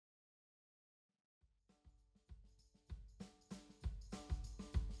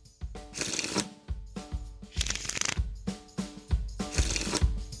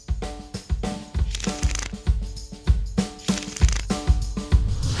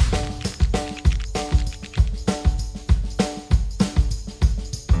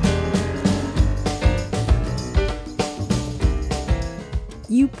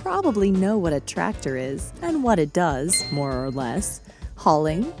probably know what a tractor is and what it does, more or less.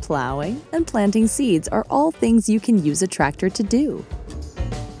 Hauling, plowing, and planting seeds are all things you can use a tractor to do.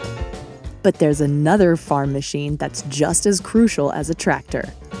 But there's another farm machine that's just as crucial as a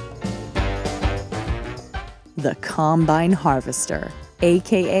tractor. The combine harvester,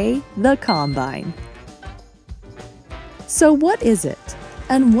 aka the combine. So what is it,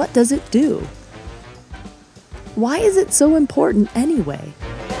 and what does it do? Why is it so important anyway?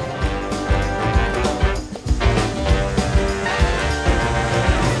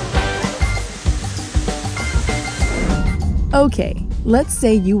 Okay, let's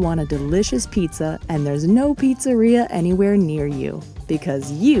say you want a delicious pizza and there's no pizzeria anywhere near you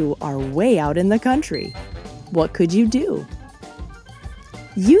because you are way out in the country. What could you do?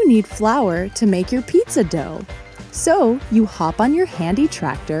 You need flour to make your pizza dough. So you hop on your handy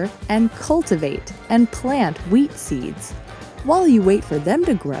tractor and cultivate and plant wheat seeds. While you wait for them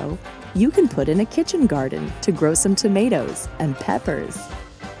to grow, you can put in a kitchen garden to grow some tomatoes and peppers.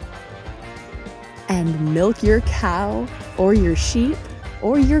 And milk your cow or your sheep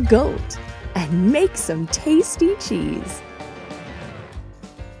or your goat and make some tasty cheese.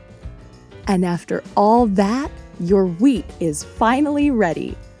 And after all that, your wheat is finally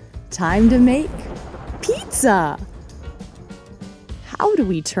ready. Time to make pizza! How do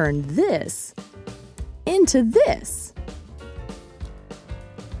we turn this into this?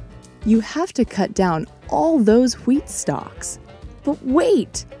 You have to cut down all those wheat stalks. But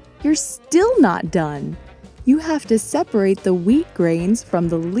wait, you're still not done. You have to separate the wheat grains from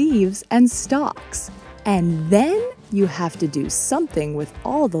the leaves and stalks. And then you have to do something with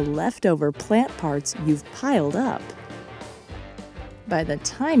all the leftover plant parts you've piled up. By the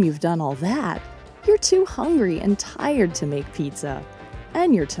time you've done all that, you're too hungry and tired to make pizza,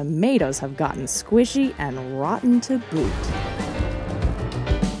 and your tomatoes have gotten squishy and rotten to boot.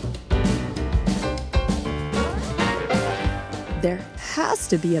 There has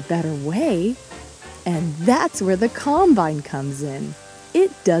to be a better way, and that's where the combine comes in.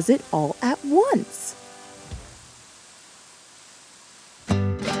 It does it all at once.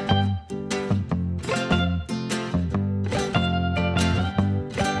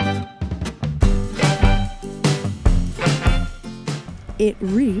 It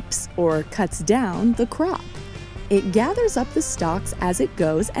reaps or cuts down the crop. It gathers up the stalks as it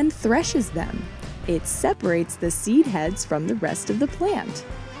goes and threshes them. It separates the seed heads from the rest of the plant,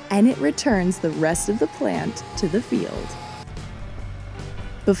 and it returns the rest of the plant to the field.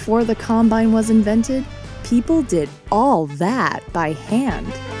 Before the combine was invented, people did all that by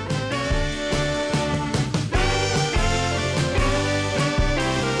hand.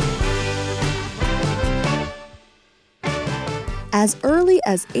 As early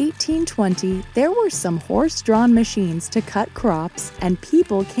as 1820, there were some horse-drawn machines to cut crops, and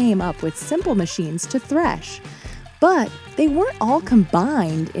people came up with simple machines to thresh. But they weren't all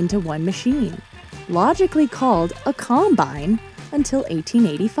combined into one machine, logically called a combine, until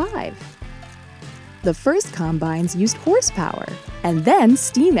 1885. The first combines used horsepower, and then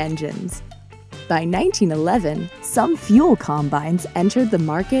steam engines. By 1911, some fuel combines entered the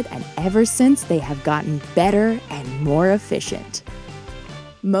market, and ever since they have gotten better and more efficient.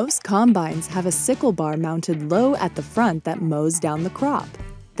 Most combines have a sickle bar mounted low at the front that mows down the crop.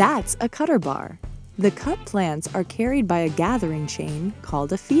 That's a cutter bar. The cut plants are carried by a gathering chain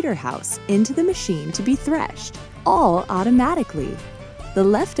called a feeder house into the machine to be threshed, all automatically. The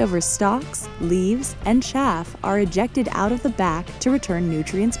leftover stalks, leaves, and chaff are ejected out of the back to return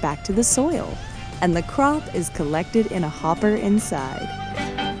nutrients back to the soil, and the crop is collected in a hopper inside.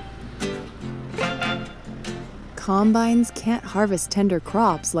 Combines can't harvest tender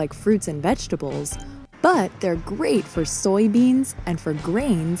crops like fruits and vegetables, but they're great for soybeans and for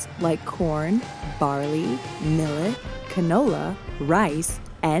grains like corn, barley, millet, canola, rice,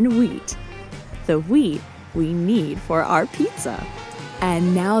 and wheat. The wheat we need for our pizza.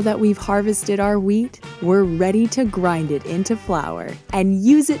 And now that we've harvested our wheat, we're ready to grind it into flour and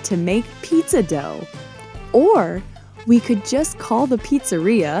use it to make pizza dough. Or we could just call the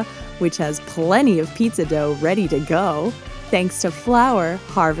pizzeria, which has plenty of pizza dough ready to go, thanks to flour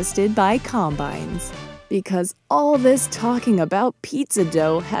harvested by combines. Because all this talking about pizza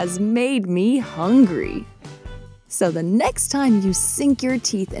dough has made me hungry. So the next time you sink your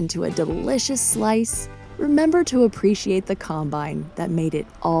teeth into a delicious slice, remember to appreciate the combine that made it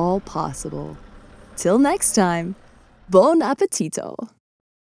all possible. Till next time, buon appetito!